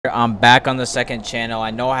I'm back on the second channel. I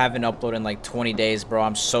know I haven't uploaded in like 20 days, bro.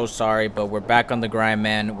 I'm so sorry, but we're back on the grind,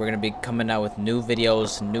 man. We're gonna be coming out with new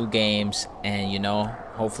videos, new games, and you know,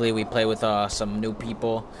 hopefully we play with some new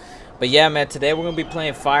people. But yeah, man, today we're gonna be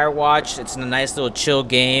playing Firewatch. It's a nice little chill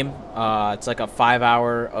game. It's like a 5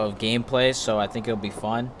 hour of gameplay, so I think it'll be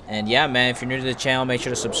fun. And yeah, man, if you're new to the channel, make sure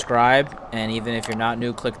to subscribe, and even if you're not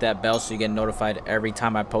new, click that bell so you get notified every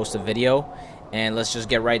time I post a video. And let's just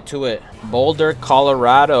get right to it. Boulder,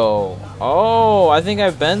 Colorado. Oh, I think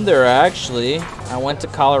I've been there, actually. I went to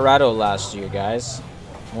Colorado last year, guys.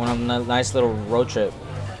 Went on a nice little road trip.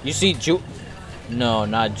 You see No,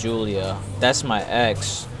 not Julia. That's my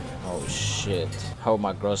ex. Oh, shit. Hope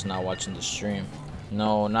my girl's not watching the stream.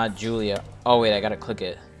 No, not Julia. Oh, wait, I gotta click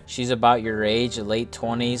it. She's about your age, late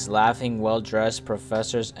 20s, laughing, well-dressed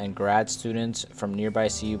professors and grad students from nearby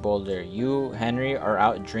CU Boulder. You, Henry, are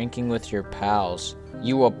out drinking with your pals.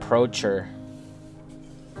 You approach her.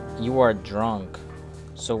 You are drunk.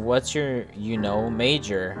 So what's your,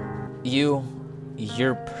 major?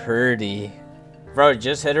 You're pretty. Bro,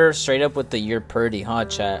 just hit her straight up with the you're pretty, huh,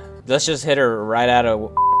 chat? Let's just hit her right out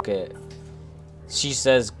of it. She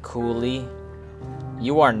says coolly.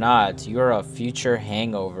 You are not. You are a future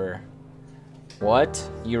hangover. What?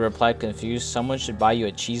 You reply confused. Someone should buy you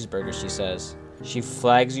a cheeseburger, she says. She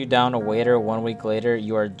flags you down a waiter. 1 week later,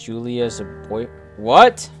 you are Julia's boy.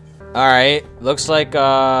 What? Alright. Looks like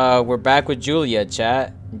we're back with Julia,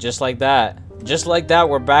 chat. Just like that. Just like that,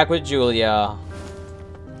 we're back with Julia.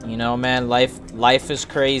 You know, man, life is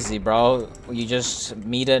crazy, bro. You just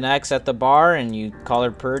meet an ex at the bar and you call her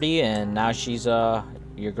pretty, and now she's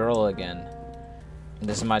your girl again.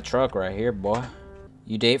 This is my truck right here, boy.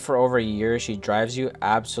 You date for over a year. She drives you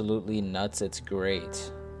absolutely nuts. It's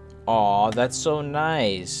great. Aw, that's so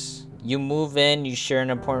nice. You move in. You share an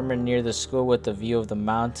apartment near the school with a view of the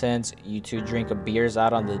mountains. You two drink beers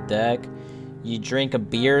out on the deck. You drink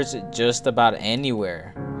beers just about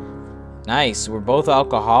anywhere. Nice. We're both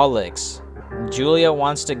alcoholics. Julia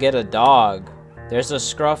wants to get a dog. There's a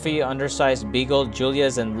scruffy, undersized beagle.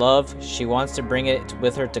 Julia's in love. She wants to bring it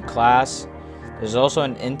with her to class. There's also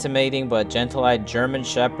an intimidating but gentle-eyed German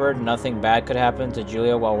Shepherd. Nothing bad could happen to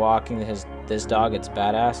Julia while walking this dog. It's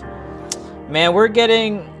badass. Man, we're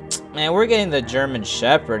getting the German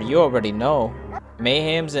Shepherd. You already know.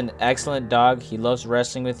 Mayhem's an excellent dog. He loves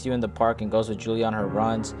wrestling with you in the park and goes with Julia on her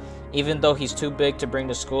runs. Even though he's too big to bring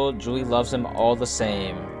to school, Julie loves him all the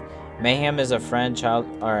same. Mayhem is a friend child.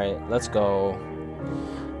 Alright, let's go.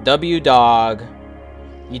 W dog.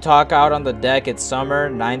 You talk out on the deck. It's summer,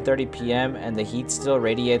 9:30 p.m. and the heat still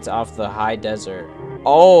radiates off the high desert.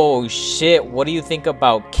 Oh shit, what do you think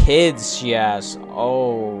about kids? She asks.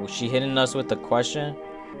 Oh, she hitting us with the question.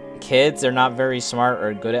 Kids, they're not very smart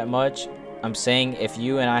or good at much. I'm saying if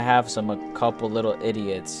you and I have a couple little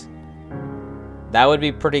idiots, that would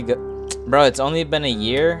be pretty good. Bro, it's only been a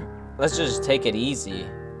year. Let's just take it easy.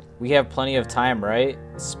 We have plenty of time, right?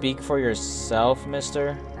 Speak for yourself,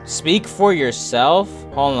 mister. Speak for yourself?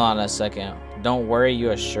 Hold on a second. Don't worry, you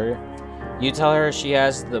assure. You tell her she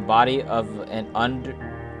has the body of an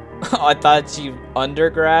I thought she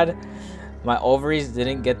undergrad. My ovaries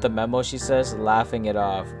didn't get the memo, she says, laughing it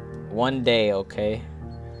off. One day, okay?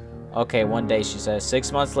 Okay, one day, she says.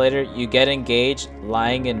 6 months later, you get engaged,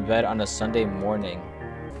 lying in bed on a Sunday morning.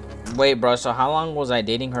 Wait, bro, so how long was I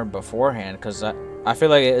dating her beforehand? Because I feel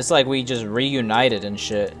like it's like we just reunited and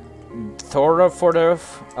shit. Thora for the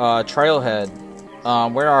trailhead.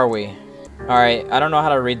 Where are we? Alright, I don't know how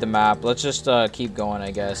to read the map. Let's just keep going,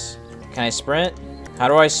 I guess. Can I sprint? How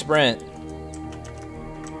do I sprint?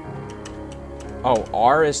 Oh,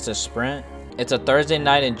 R is to sprint. It's a Thursday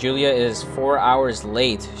night and Julia is 4 hours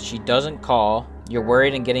late. She doesn't call. You're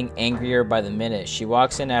worried and getting angrier by the minute. She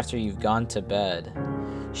walks in after you've gone to bed.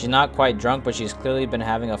 She's not quite drunk, but she's clearly been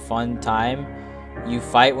having a fun time. You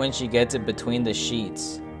fight when she gets it between the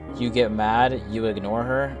sheets. You get mad. You ignore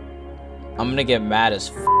her. I'm gonna get mad as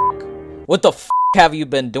f***. What the f*** have you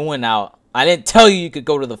been doing out? I didn't tell you could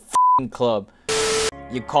go to the f***ing club.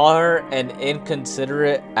 You call her an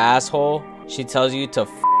inconsiderate asshole. She tells you to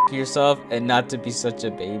f*** yourself and not to be such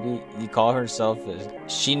a baby. You call her selfish.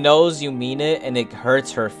 She knows you mean it and it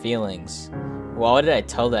hurts her feelings. Why did I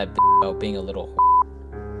tell that bitch about being a little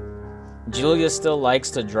Julia still likes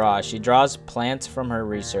to draw. She draws plants from her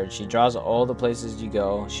research. She draws all the places you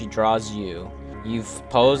go. She draws you. You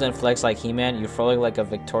pose and flex like He-Man. You frolic like a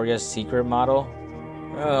Victoria's Secret model.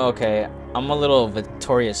 Oh, okay, I'm a little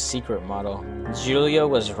Victoria's Secret model. Julia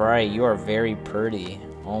was right. You are very pretty.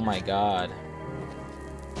 Oh my god.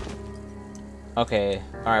 Okay,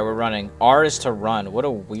 alright, we're running. R is to run. What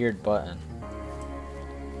a weird button.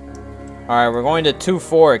 Alright, we're going to Two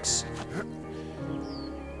Forks.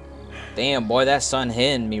 Damn, boy, that sun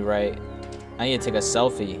hitting me right. I need to take a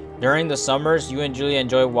selfie. During the summers, you and Julia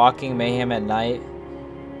enjoy walking mayhem at night.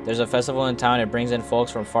 There's a festival in town. It brings in folks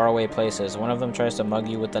from faraway places. One of them tries to mug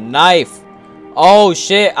you with a knife. Oh,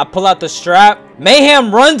 shit. I pull out the strap.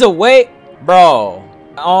 Mayhem runs away. Bro.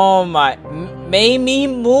 Oh, my. Made me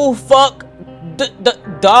move. Fuck.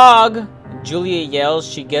 Dog. Julia yells.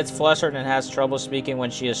 She gets flustered and has trouble speaking when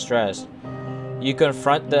she is stressed. You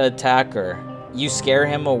confront the attacker. You scare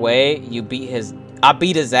him away. You beat his... I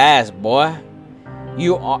beat his ass, boy.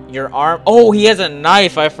 Your arm... Oh, he has a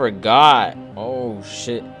knife. I forgot. Oh,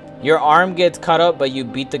 shit. Your arm gets cut up, but you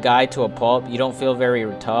beat the guy to a pulp. You don't feel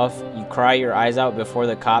very tough. You cry your eyes out before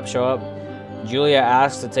the cops show up. Julia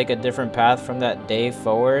asks to take a different path from that day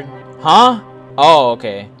forward. Huh? Oh,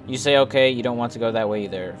 okay. You say okay. You don't want to go that way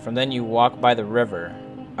either. From then, you walk by the river.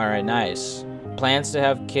 Alright, nice. Plans to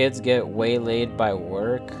have kids get waylaid by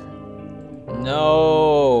work?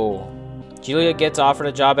 No. Julia gets offered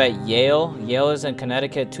a job at Yale. Yale is in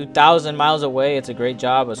Connecticut, 2,000 miles away. It's a great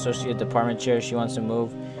job. Associate department chair. She wants to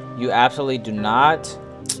move. You absolutely do not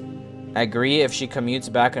agree if she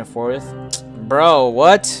commutes back and forth. Bro,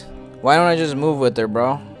 what? Why don't I just move with her,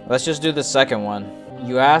 bro? Let's just do the second one.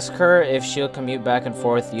 You ask her if she'll commute back and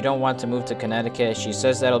forth. You don't want to move to Connecticut. She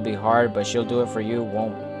says that'll be hard, but she'll do it for you.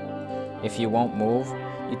 If you won't move.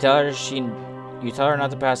 You tell her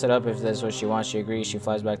not to pass it up if that's what she wants. She agrees. She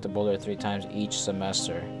flies back to Boulder 3 times each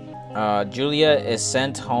semester. Julia is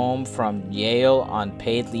sent home from Yale on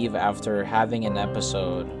paid leave after having an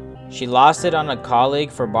episode. She lost it on a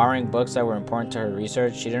colleague for borrowing books that were important to her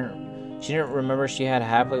research. She didn't remember she had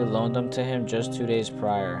happily loaned them to him just 2 days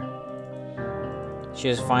prior. She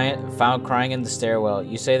is found crying in the stairwell.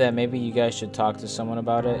 You say that maybe you guys should talk to someone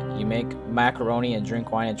about it. You make macaroni and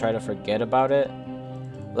drink wine and try to forget about it.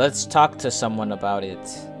 Let's talk to someone about it.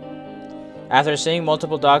 After seeing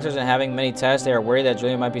multiple doctors and having many tests, they are worried that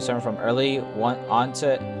Julia might be suffering from early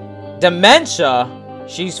onset dementia.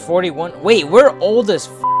 She's 41. Wait, we're old as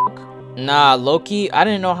f***. Nah, Loki, I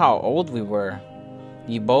didn't know how old we were.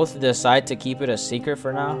 You both decide to keep it a secret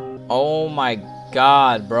for now? Oh my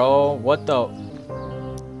god, bro. What the...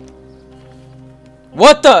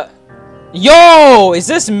 What the... Yo, is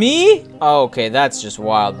this me? Oh, okay, that's just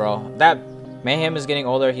wild, bro. That Mayhem is getting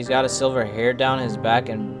older. He's got a silver hair down his back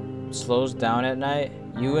and slows down at night.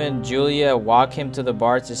 You and Julia walk him to the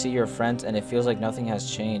bar to see your friends, and it feels like nothing has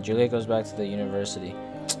changed. Julia goes back to the university.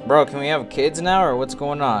 Bro, can we have kids now, or what's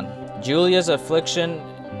going on? Julia's affliction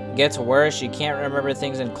gets worse. She can't remember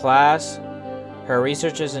things in class. Her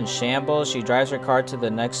research is in shambles. She drives her car to the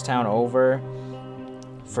next town over.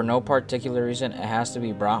 For no particular reason, it has to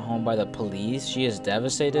be brought home by the police. She is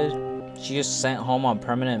devastated. She is sent home on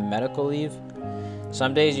permanent medical leave.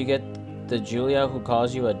 Some days you get the Julia who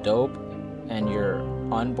calls you a dope and your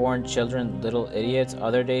unborn children little idiots.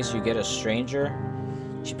 Other days you get a stranger.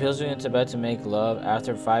 She pulls you into bed to make love.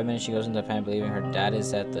 After 5 minutes she goes into panic believing her dad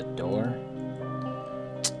is at the door.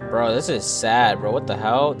 Bro, this is sad, bro. What the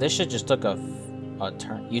hell? This shit just took a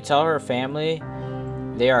turn. You tell her family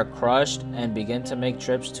they are crushed and begin to make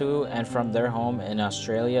trips to and from their home in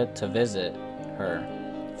Australia to visit her.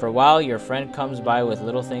 For a while, your friend comes by with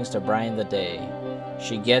little things to brighten the day.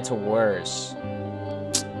 She gets worse.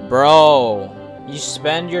 Bro, you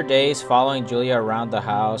spend your days following Julia around the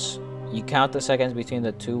house. You count the seconds between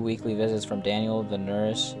the 2 weekly visits from Daniel, the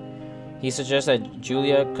nurse. He suggests that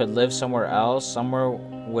Julia could live somewhere else, somewhere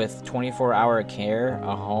with 24-hour care,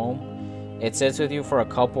 a home. It sits with you for a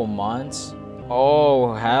couple months.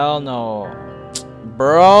 Oh, hell no.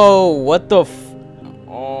 Bro, what the f...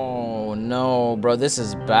 Oh, no, bro. This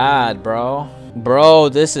is bad, bro. Bro,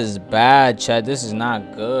 this is bad, Chad. This is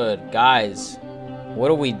not good. Guys, what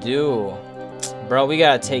do we do? Bro, we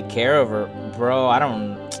gotta take care of her. Bro, I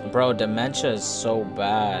don't... Bro, dementia is so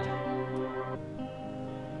bad.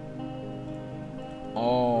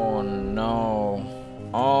 Oh, no.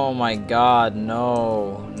 Oh, my God,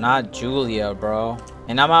 no. Not Julia, bro.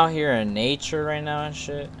 And I'm out here in nature right now and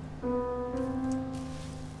shit.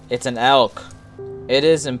 It's an elk. It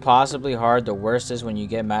is impossibly hard. The worst is when you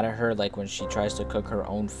get mad at her, like when she tries to cook her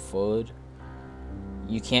own food.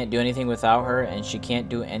 You can't do anything without her, and she can't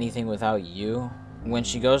do anything without you. When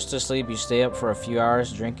she goes to sleep, you stay up for a few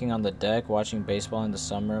hours, drinking on the deck, watching baseball in the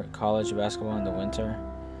summer, college basketball in the winter.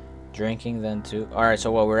 Drinking then too. Alright,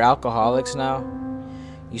 so what, we're alcoholics now?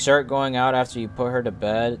 You start going out after you put her to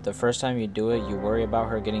bed. The first time you do it, you worry about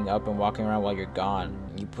her getting up and walking around while you're gone.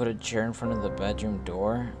 You put a chair in front of the bedroom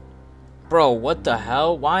door. Bro, what the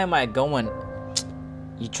hell? Why am I going...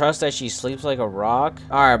 You trust that she sleeps like a rock?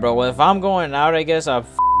 Alright, bro, well, if I'm going out, I guess I'll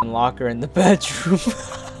locker in the bedroom.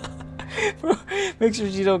 Bro, make sure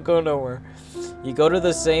she don't go nowhere. You go to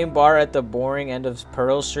the same bar at the boring end of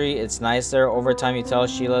Pearl Street. It's nice there. Over time, you tell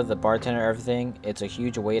Sheila, the bartender, everything. It's a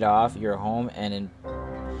huge weight off. You're home and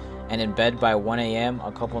in bed by 1 a.m.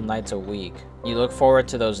 a couple nights a week. You look forward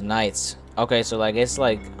to those nights. Okay, so like it's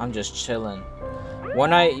like I'm just chilling.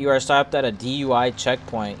 One night you are stopped at a DUI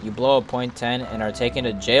checkpoint. You blow a .10 and are taken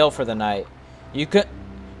to jail for the night. You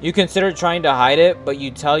consider trying to hide it, but you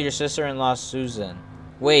tell your sister-in-law Susan.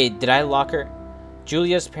 Wait, did I lock her?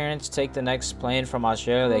 Julia's parents take the next plane from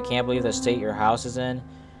Australia. They can't believe the state your house is in.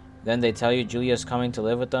 Then they tell you Julia's coming to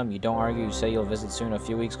live with them. You don't argue. You say you'll visit soon. A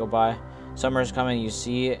few weeks go by. Summer's coming. You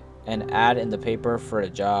see an ad in the paper for a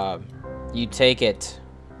job. You take it.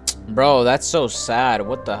 Bro, that's so sad.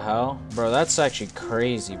 What the hell? Bro, that's actually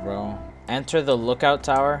crazy, bro. Enter the lookout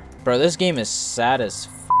tower. Bro, this game is sad as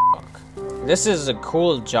fuck. This is a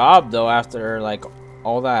cool job, though, after, like,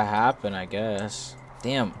 all that happened, I guess.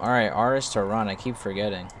 Damn. Alright, R is to run. I keep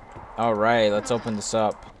forgetting. Alright, let's open this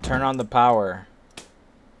up. Turn on the power.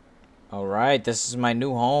 Alright, this is my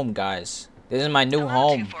new home, guys. This is my new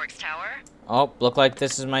home. Oh, look like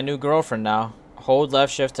this is my new girlfriend now. Hold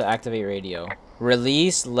left shift to activate radio.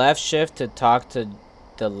 Release left shift to talk to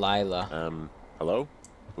Delilah. Hello?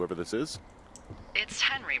 Whoever this is? It's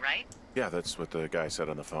Henry, right? Yeah, that's what the guy said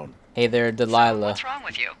on the phone. Hey there, Delilah. So what's wrong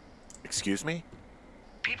with you? Excuse me?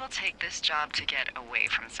 People take this job to get away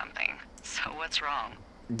from something. So what's wrong?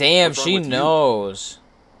 Damn, she knows.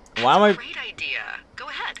 Why am I... Great idea. Go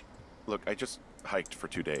ahead. Look, I just hiked for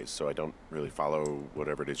 2 days, so I don't really follow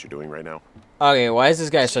whatever it is you're doing right now. Okay, why is this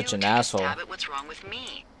guy such an asshole? What's wrong with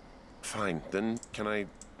me? Fine, then can I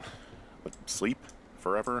sleep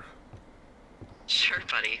forever? Sure,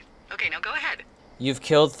 buddy. Okay, now go ahead. You've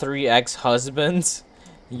killed 3 ex-husbands.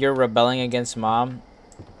 You're rebelling against mom.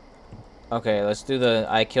 Okay, let's do the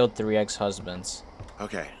I killed 3 ex-husbands.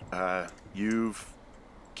 Okay, you've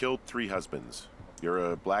killed 3 husbands.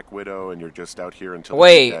 You're a black widow and you're just out here until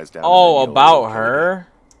wait, guys down oh, about her?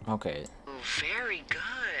 Okay. Ooh, very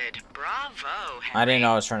good. Bravo, Henry. I didn't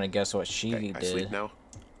know I was trying to guess what she did. I sleep now?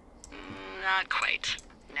 Not quite.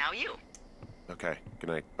 Now you. Okay, good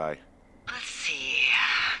night, bye. Let's see.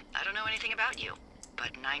 I don't know anything about you,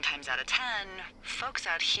 but 9 times out of 10, folks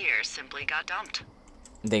out here simply got dumped.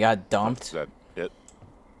 They got dumped? Is that it?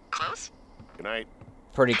 Close? Good night.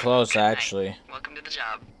 Pretty close, actually. Welcome to the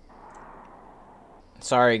job.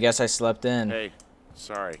 Sorry, guess I slept in. Hey,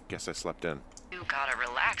 sorry, guess I slept in. You got a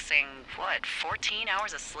relaxing, what, 14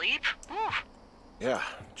 hours of sleep? Ooh. Yeah,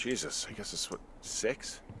 Jesus, I guess it's what,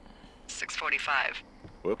 6? 6:45.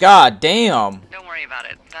 Whoops. God damn. Don't worry about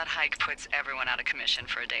it. That hike puts everyone out of commission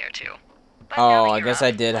for a day or 2. But oh, I guess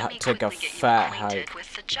I did take a fat hike.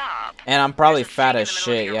 With the job. And I'm probably fat as There's a shit.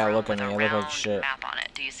 thing in the Yeah, middle look of at me. your I room look with like a shit. round map on it.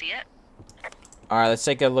 Do you see it? Alright, let's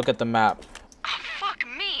take a look at the map. Oh, fuck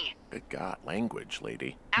me. Good God, language,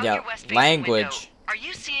 lady. Out Yeah, your west-facing language. window. Are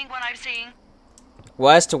you seeing what I'm seeing?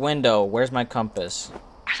 West window. Where's my compass?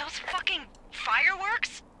 Are those fucking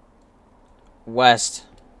fireworks? West.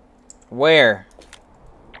 Where?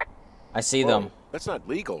 I see them. That's not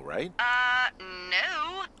legal, right?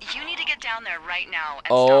 No. You need to get down there right now and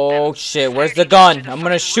Oh stop them. shit, where's Fire the gun? damage to I'm the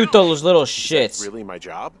gonna fucking shoot roof. those little That's shits. really my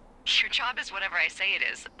job? Your job is whatever I say it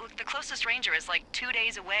is. Look, the closest ranger is like 2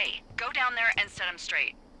 days away. Go down there and set him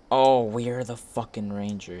straight. Oh, we're the fucking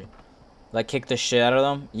ranger. Like, kick the shit out of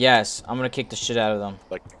them? Yes, I'm gonna kick the shit out of them.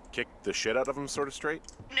 Like, kick the shit out of them sort of straight?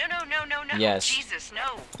 No. Yes. Jesus,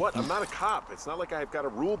 no. What? I'm not a cop. It's not like I've got a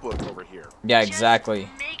rule book over here. Yeah, Just exactly.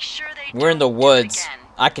 make sure they We're in the don't do it woods. again.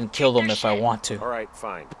 I can kill Take them their if I shit. want to. Alright,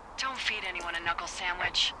 fine. Don't feed anyone a knuckle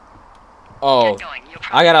sandwich. Oh, Get going. You'll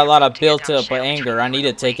I got a probably lot have of to get down built-up shale anger. between I you need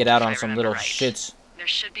and to take the it out wait, on if I some remember little right. shits. There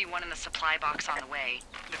should be one in the supply box on the way.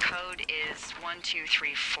 The code is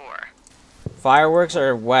 1234. Fireworks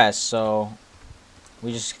are west, so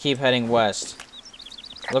we just keep heading west.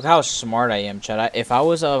 Look how smart I am, Chad. If I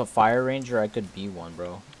was a fire ranger, I could be one,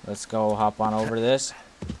 bro. Let's go hop on over this.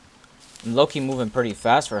 I'm low-key moving pretty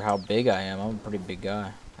fast for how big I am. I'm a pretty big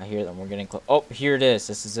guy. I hear them. We're getting close. Oh, here it is.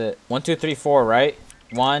 This is it. 1, 2, 3, 4, right?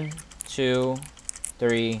 1, 2,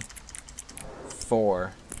 3,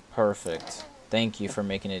 4. Perfect. Thank you for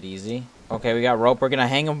making it easy. Okay, we got rope. We're gonna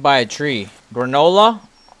hang him by a tree. Granola?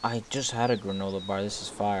 I just had a granola bar. This is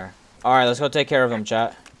fire. Alright, let's go take care of them,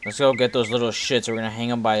 chat. Let's go get those little shits. We're gonna hang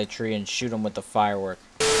them by a tree and shoot them with the firework.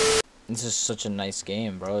 This is such a nice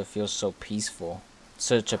game, bro. It feels so peaceful.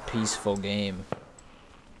 Such a peaceful game.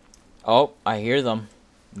 Oh, I hear them.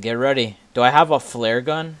 Get ready. Do I have a flare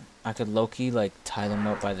gun? I could low-key, like, tie them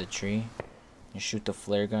up by the tree and shoot the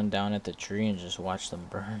flare gun down at the tree and just watch them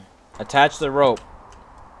burn. Attach the rope.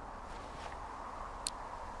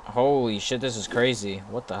 Holy shit, this is crazy.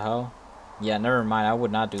 What the hell? Yeah, never mind. I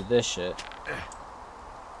would not do this shit.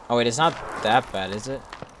 Oh, wait, it's not that bad, is it?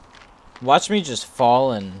 Watch me just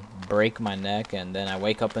fall and break my neck, and then I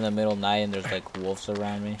wake up in the middle of the night and there's like wolves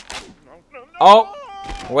around me. Oh!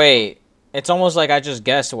 Wait. It's almost like I just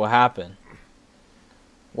guessed what happened.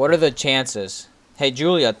 What are the chances? Hey,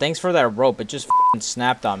 Julia, thanks for that rope. It just f***ing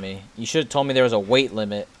snapped on me. You should have told me there was a weight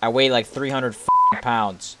limit. I weigh like 300 f***ing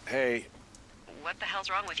pounds. Hey, What the hell's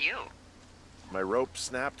wrong with you? my rope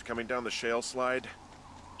snapped coming down the shale slide.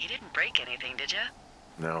 You didn't break anything, did you?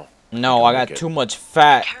 No. No, I got too much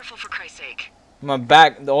fat. Careful, for Christ's sake. My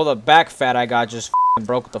back, all the back fat I got just f***ing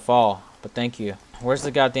broke with the fall. But thank you. Where's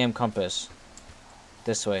the goddamn compass?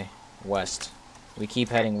 This way. West. We keep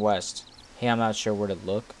heading west. Hey, I'm not sure where to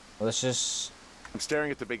look. Let's just... I'm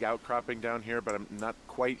staring at the big outcropping down here, but I'm not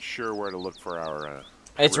quite sure where to look for our,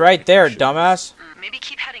 It's right there, dumbass. Maybe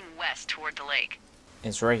keep heading west toward the lake.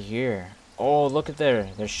 It's right here. Oh, look at there.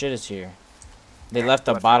 Their shit is here. They left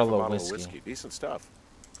a bottle of whiskey. Decent stuff.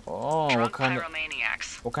 Oh, Drunk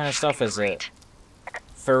pyromaniacs. what kind of stuff is Great. it?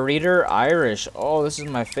 Ferriter Irish. Oh, this is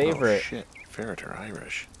my favorite. Oh, shit. Ferriter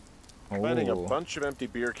Irish. Finding a Ooh. bunch of empty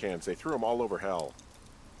beer cans. They threw them all over hell.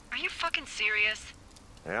 Are you fucking serious?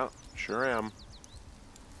 Yeah, sure am.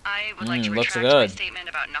 I would like to looks retract my good. statement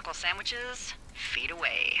about knuckle sandwiches. Feet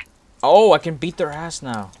away. Oh, I can beat their ass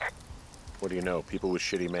now. What do you know? People with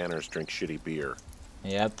shitty manners drink shitty beer.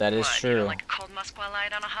 Yep, that is What, you true. don't like a cold Musqua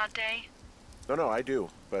Light on a hot day? No, I do.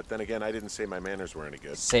 But then again, I didn't say my manners were any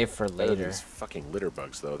good. Save for Better than later. these fucking litter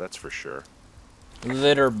bugs, though, that's for sure.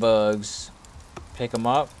 Litter bugs. Pick them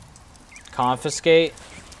up. Confiscate.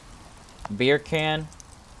 Beer can.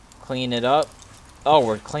 Clean it up. Oh,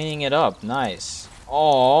 we're cleaning it up. Nice.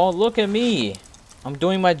 Oh, look at me. I'm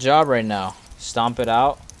doing my job right now. Stomp it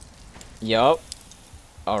out. Yup.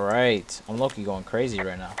 Alright. I'm low-key going crazy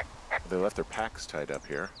right now. They left their packs tied up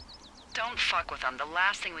here. Don't fuck with them. The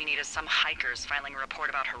last thing we need is some hikers filing a report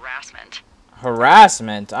about harassment.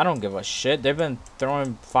 Harassment? I don't give a shit. They've been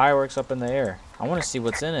throwing fireworks up in the air. I want to see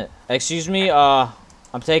what's in it. Excuse me, I'm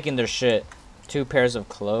taking their shit. 2 pairs of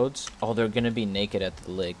clothes. Oh, they're gonna be naked at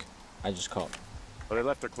the lake. I just called. Well, they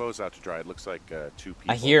left their clothes out to dry. It looks like 2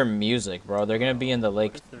 people. I hear music, bro. They're gonna be in the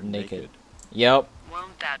lake What if they're naked. Yep.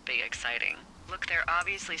 Won't that be exciting? Look, they're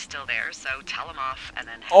obviously still there, so tell them off and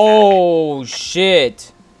then head Oh,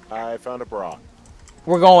 shit. I found a bra.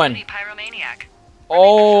 We're back. going. Any pyromaniac.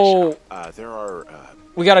 Oh, There are,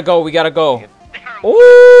 we gotta go. We gotta go. There are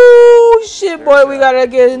Oh, shit, boy. We gotta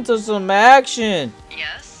get into some action.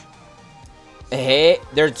 Yes? Hey,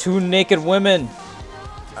 there are 2 naked women.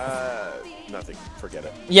 nothing. Forget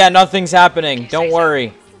it. Yeah, nothing's happening. Don't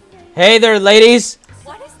worry. Hey there, ladies.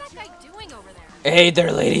 What is that guy doing over there? Hey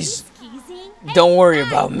there, ladies. Skeezing? Don't worry Hey,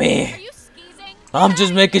 about Are me. you skeezing? I'm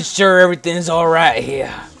just making sure everything's alright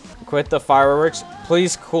here. Quit the fireworks.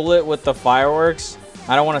 Please cool it with the fireworks.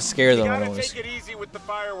 I don't want to scare them. I don't wanna it easy with the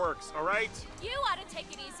fireworks, all right? You ought to take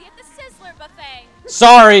it easy at the Sizzler buffet.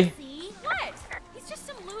 Sorry. See? What? He's just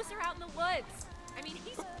some loser out in the woods. I mean,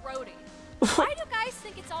 he's grody. Why do guys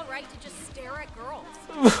think it's all right to just stare at girls?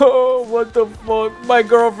 Oh, what the fuck? My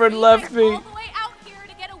girlfriend left me. All the way out here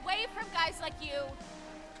to get away from guys like you.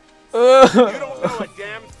 You don't know a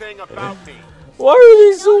damn thing about me. Why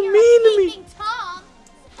are they so You're mean to me? peeping Tom.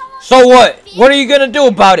 How long So have you what? been What are you gonna do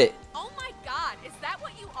about it? Oh my god, is that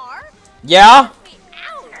what you are? Yeah? Let me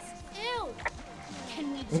out! Ew!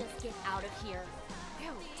 Can we just get out of here?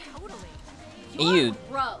 Ew, totally. Ew. You're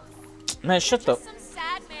gross. Man, shut the... Just some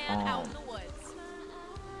sad man out in the woods.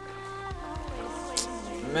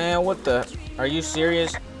 Man, what the... Are you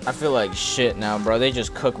serious? I feel like shit now, bro. They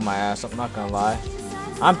just cooked my ass. I'm not gonna lie.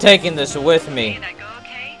 I'm taking this with me. Did that go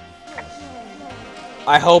okay?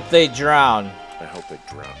 I hope they drown. I hope they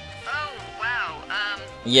drown. Oh, wow.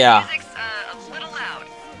 Yeah. Music's, a little loud.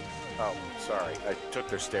 Oh, sorry. I took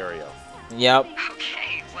their stereo. Yep.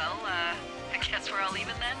 Okay, well, I guess we're all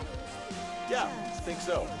leaving then? Yeah, I think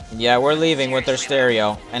so. Yeah, we're leaving with their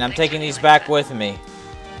stereo. And I'm taking these back with me.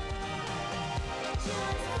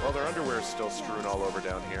 Well, their underwear's still strewn all over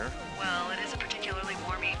down here. Well, it is a particularly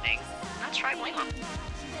warm evening. Not sure I blame them.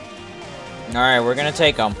 Alright, we're gonna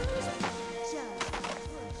take them.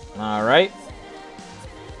 Alright.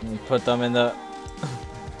 Put them in the...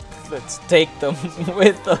 Let's take them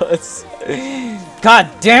with us. God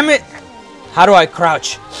damn it! How do I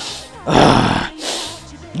crouch?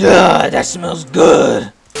 That smells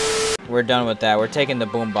good. We're done with that. We're taking the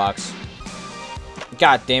boombox.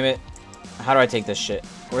 God damn it. How do I take this shit?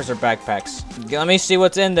 Where's our backpacks? Let me see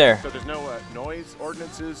what's in there. So there's no noise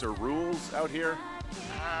ordinances or rules out here?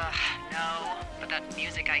 No. But that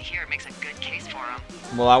music I hear makes a good case for him.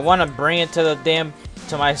 Well, I want to bring it to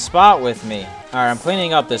to my spot with me. Alright, I'm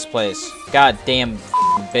cleaning up this place. God damn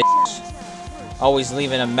bitch. Always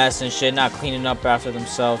leaving a mess and shit, not cleaning up after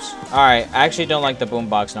themselves. Alright, I actually don't like the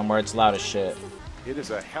boombox no more. It's loud as shit. It is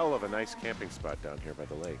a hell of a nice camping spot down here by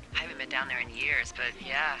the lake. I haven't been down there in years, but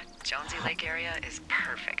yeah, Jonesy Lake area is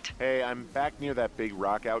perfect. Hey, I'm back near that big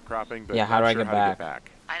rock outcropping, but Yeah, how not do I sure get how to back? get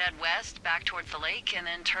back. I'd head west, back towards the lake, and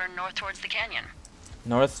then turn north towards the canyon.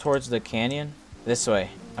 North towards the canyon? This way.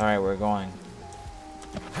 Alright, we're going.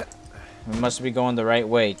 We must be going the right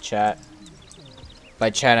way, chat.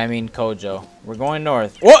 By chat, I mean Kojo. We're going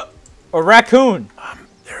north. What? A raccoon!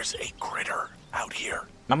 There's a critter out here.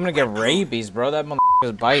 I'm gonna get rabies, bro. That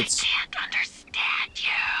motherfucker bites. Can't understand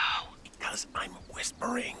you. Because I'm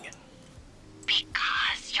whispering.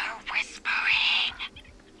 Because you're whispering.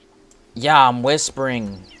 Yeah, I'm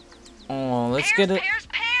whispering. Oh, let's get it.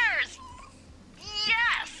 Pears!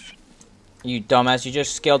 Yes! You dumbass, you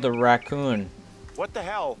just scaled the raccoon. What the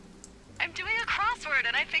hell? I'm doing a crossword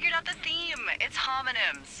and I figured out the theme. It's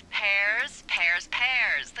homonyms. Pears, pears,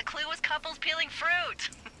 pears. The clue was couples peeling fruit.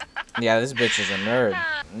 Yeah, this bitch is a nerd.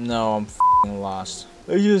 No, I'm f***ing lost.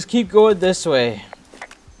 I just keep going this way.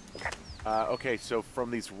 Okay, so from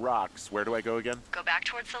these rocks, where do I go again? Go back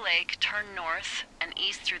towards the lake, turn north, and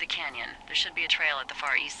east through the canyon. There should be a trail at the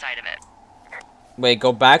far east side of it. Wait,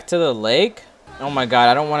 go back to the lake? Oh my god,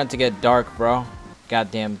 I don't want it to get dark, bro.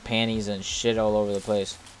 Goddamn panties and shit all over the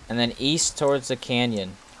place. And then east towards the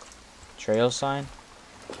canyon. Trail sign?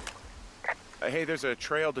 Hey, there's a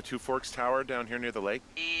trail to Two Forks Tower down here near the lake,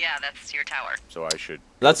 Yeah, that's your tower. so I should...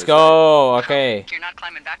 Let's this go. Okay. You're not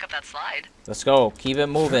climbing back up that slide. Let's go. Keep it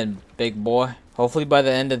moving, big boy. Hopefully by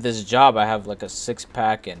the end of this job, I have like a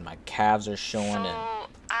six-pack and my calves are showing. And So,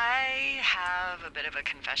 I have a bit of a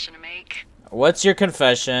confession to make. what's your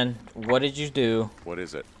confession? What did you do? way. What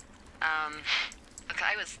is it? Look,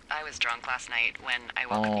 I was drunk last night when I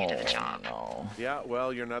welcomed you to the job. No. Yeah,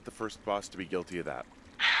 well, you're not the first boss to be guilty of that.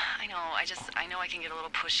 I know, I know I can get a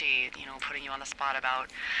little pushy, you know, putting you on the spot about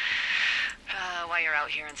why you're out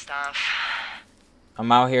here and stuff.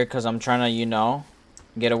 I'm out here because I'm trying to, you know,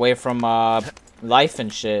 get away from life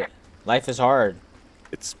and shit. Life is hard.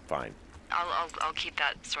 It's fine. I'll keep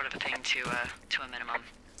that sort of a thing to a minimum.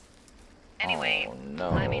 Anyway, Oh, no.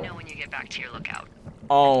 let me know when you get back to your lookout.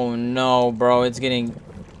 Oh no, bro. It's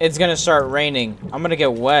gonna start raining. I'm gonna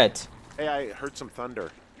get wet. Hey, I heard some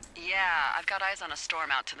thunder. Yeah, I've got eyes on a storm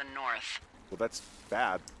out to the north. Well, that's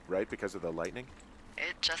bad, right? Because of the lightning?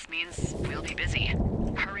 It just means we'll be busy.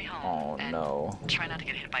 Hurry home. Oh, and no. Try not to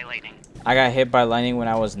get hit by lightning. I got hit by lightning when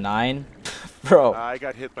I was 9. Bro. I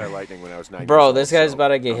got hit by lightning when I was 9 Bro, years old, this guy's so about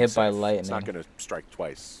to get I'm hit by safe. lightning. It's not gonna strike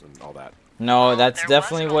twice and all that. No, Well, that's there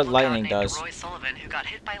definitely was an what old lookout lightning named does. Roy Sullivan who got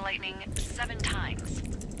hit by lightning 7 times.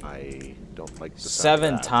 I don't like the sound of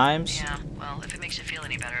 7 that. times? Yeah, well, if it makes you feel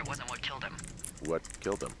any better, it wasn't what killed him. What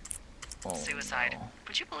killed him? Oh, Suicide. no.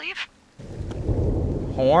 Would you believe?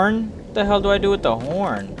 Horn? What the hell do I do with the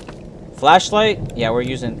horn? Flashlight? Yeah, we're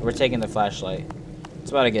taking the flashlight.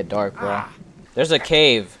 It's about to get dark, bro. There's a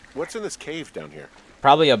cave. What's in this cave down here?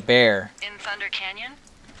 Probably a bear. In Thunder Canyon?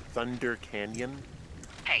 Thunder Canyon?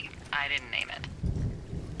 Hey, I didn't name it.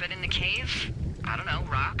 But in the cave, I don't know,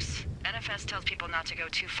 rocks? NFS tells people not to go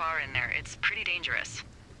too far in there. It's pretty dangerous.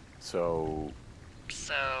 So...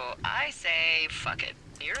 So, I say, fuck it.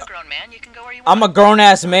 You're a grown man, you can go where you want. I'm a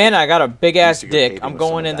grown-ass man. I got a big-ass used to go dick. caving I'm with going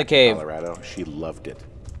someone in the back cave. Colorado. She loved it.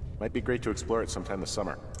 Might be great to explore it sometime this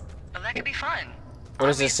summer. Well, that could be fun. What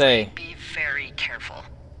does it Obviously, say? Be very careful.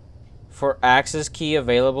 For access key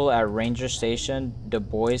available at Ranger Station, Du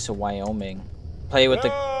Bois, Wyoming. Play with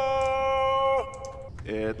the...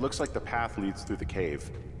 It looks like the path leads through the cave.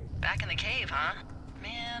 Back in the cave, huh?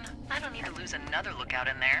 Man, I don't need to lose another lookout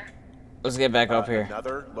in there. Let's get back up here.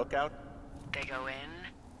 Another lookout? They go in,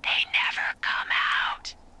 they never come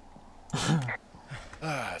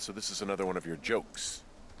out. So this is another one of your jokes.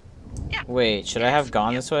 Yeah. Wait, should I have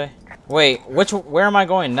gone this way? Wait, where am I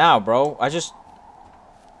going now, bro? I just...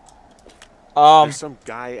 There's some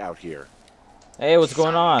guy out here. Hey, what's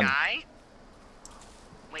going Some on? Guy?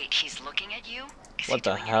 Wait, he's looking at you? Is What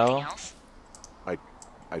he the doing hell? anything else?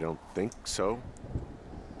 I don't think so.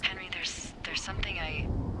 Henry, there's something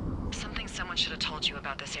something someone should have told you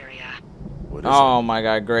about this area. What is Oh my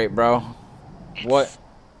god, great, bro. It's What?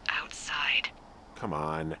 outside. it? Come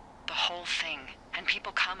on. The whole thing. And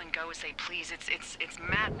people come and go as they please. It's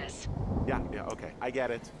madness. Yeah, okay. I get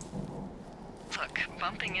it. Look,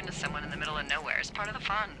 bumping into someone in the middle of nowhere is part of the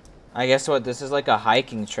fun. I guess what, this is like a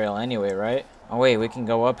hiking trail anyway, right? Oh wait, we can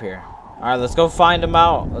go up here. Alright, let's go find him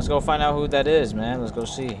out. Let's go find out who that is, man. Let's go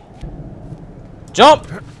see. Jump!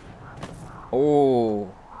 Oh.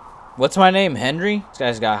 What's my name? Henry? This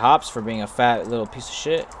guy's got hops for being a fat little piece of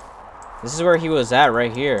shit. This is where he was at,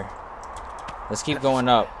 right here. Let's keep going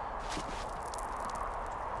up.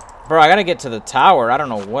 Bro, I gotta get to the tower. I don't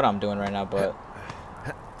know what I'm doing right now, but...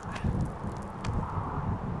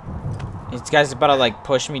 These guys about to, like,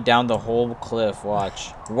 push me down the whole cliff.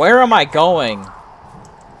 Watch. Where am I going?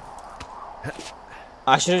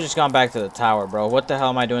 I should have just gone back to the tower, bro. What the hell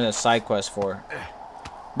am I doing this side quest for?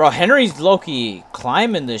 Bro, Henry's low-key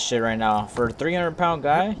climbing this shit right now. For a 300-pound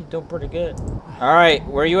guy, he's doing pretty good. Alright,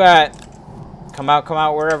 where you at? Come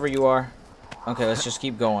out, wherever you are. Okay, let's just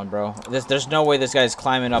keep going, bro. There's no way this guy's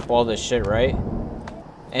climbing up all this shit, right?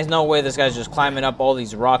 There's no way this guy's just climbing up all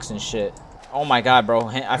these rocks and shit. Oh my god, bro.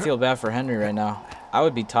 I feel bad for Henry right now. I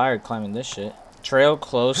would be tired climbing this shit. Trail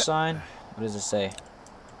close sign? What does it say?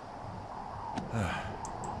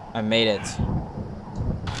 I made it.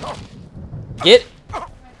 Get...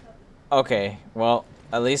 Okay, well,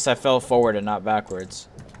 at least I fell forward and not backwards.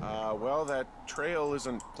 Well, that trail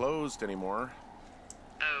isn't closed anymore.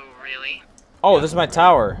 Oh, really? Oh, this is my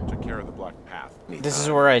tower. Took care of the blocked path. This is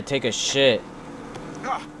where I take a shit.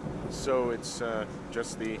 Ah, so it's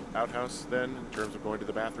just the outhouse then, in terms of going to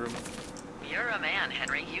the bathroom? You're a man,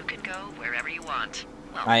 Henry. You can go wherever you want.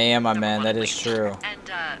 Well, I am a number man, one, that at is least. true.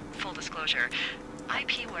 And, full disclosure, I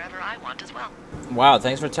pee wherever I want as well. Wow,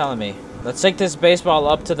 thanks for telling me. Let's take this baseball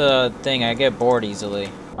up to the thing. I get bored easily.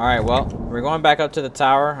 Alright, well, we're going back up to the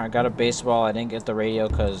tower. I got a baseball. I didn't get the radio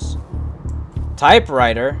because...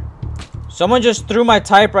 Typewriter? Someone just threw my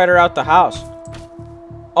typewriter out the house.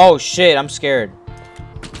 Oh, shit, I'm scared.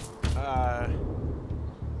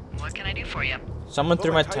 What can I do for you? Someone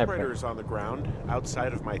threw my typewriter. Typewriter's on the ground,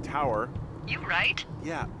 outside of my tower. You right?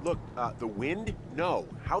 Yeah, look, the wind? No.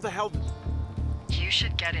 How the hell... You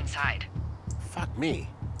should get inside. Fuck me.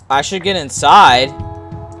 I should get inside?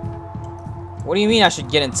 What do you mean I should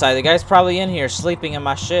get inside? The guy's probably in here sleeping in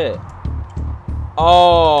my shit.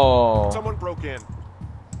 Oh. Someone broke in.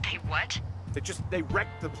 Hey, what? They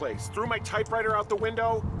wrecked the place. Threw my typewriter out the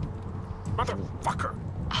window. Motherfucker.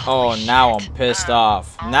 Oh, now I'm pissed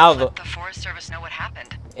off. I'll Now let the Forest Service know what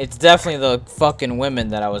happened. It's definitely the fucking women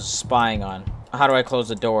that I was spying on. How do I close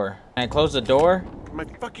the door? Can I close the door? My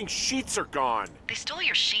fucking sheets are gone. They stole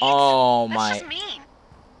your sheets? Oh That's my. just mean.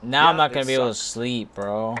 Now I'm Yeah, not gonna it be able to sucks. sleep,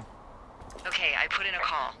 bro. Okay, I put in a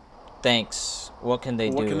call. Thanks. What can they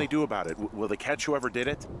do? What can they do about it? Will they catch whoever did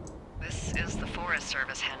it? This is the Forest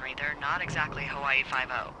Service, Henry. They're not exactly Hawaii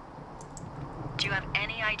Five-0. Do you have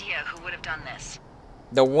any idea who would have done this?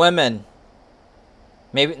 The women.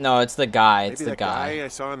 Maybe no, it's the guy. It's Maybe the that guy. I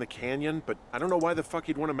saw in the canyon, but I don't know why the fuck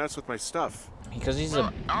he'd want to mess with my stuff. Because he's Well,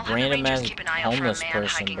 a I'll have the random Rangers ass keep an eye out for a homeless man person,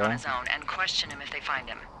 hiking bro. on his own and question him if they find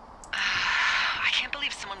him. I can't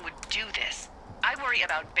believe someone would do this. I worry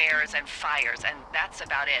about bears and fires, and that's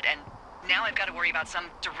about it. And now I've got to worry about some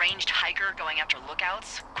deranged hiker going after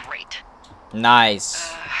lookouts? Great.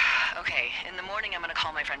 Nice. Okay, in the morning I'm gonna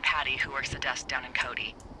call my friend Patty, who works the desk down in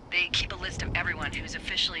Cody. They keep a list of everyone who's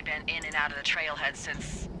officially been in and out of the trailhead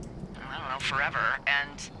since, I don't know, forever,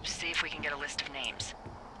 and see if we can get a list of names.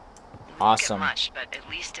 We won't Awesome. get much, but at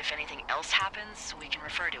least if anything else happens, we can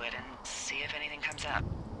refer to it and see if anything comes up.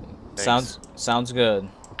 Thanks. Sounds good.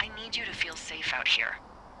 I need you to feel safe out here.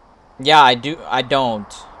 Yeah, I do. I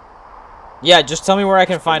don't. Yeah, just tell me where I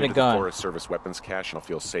can find a The gun. Forest Service weapons cache, and I'll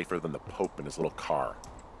feel safer than the Pope in his little car.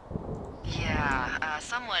 Yeah,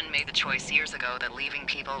 someone made the choice years ago that leaving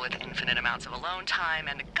people with infinite amounts of alone time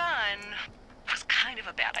and a gun was kind of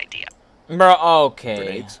a bad idea. Bro, okay.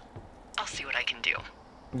 Grenades? I'll see what I can do.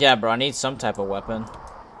 Yeah, bro, I need some type of weapon.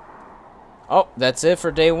 Oh, that's it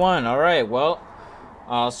for day one. Alright, well,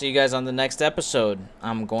 I'll see you guys on the next episode.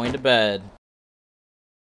 I'm going to bed.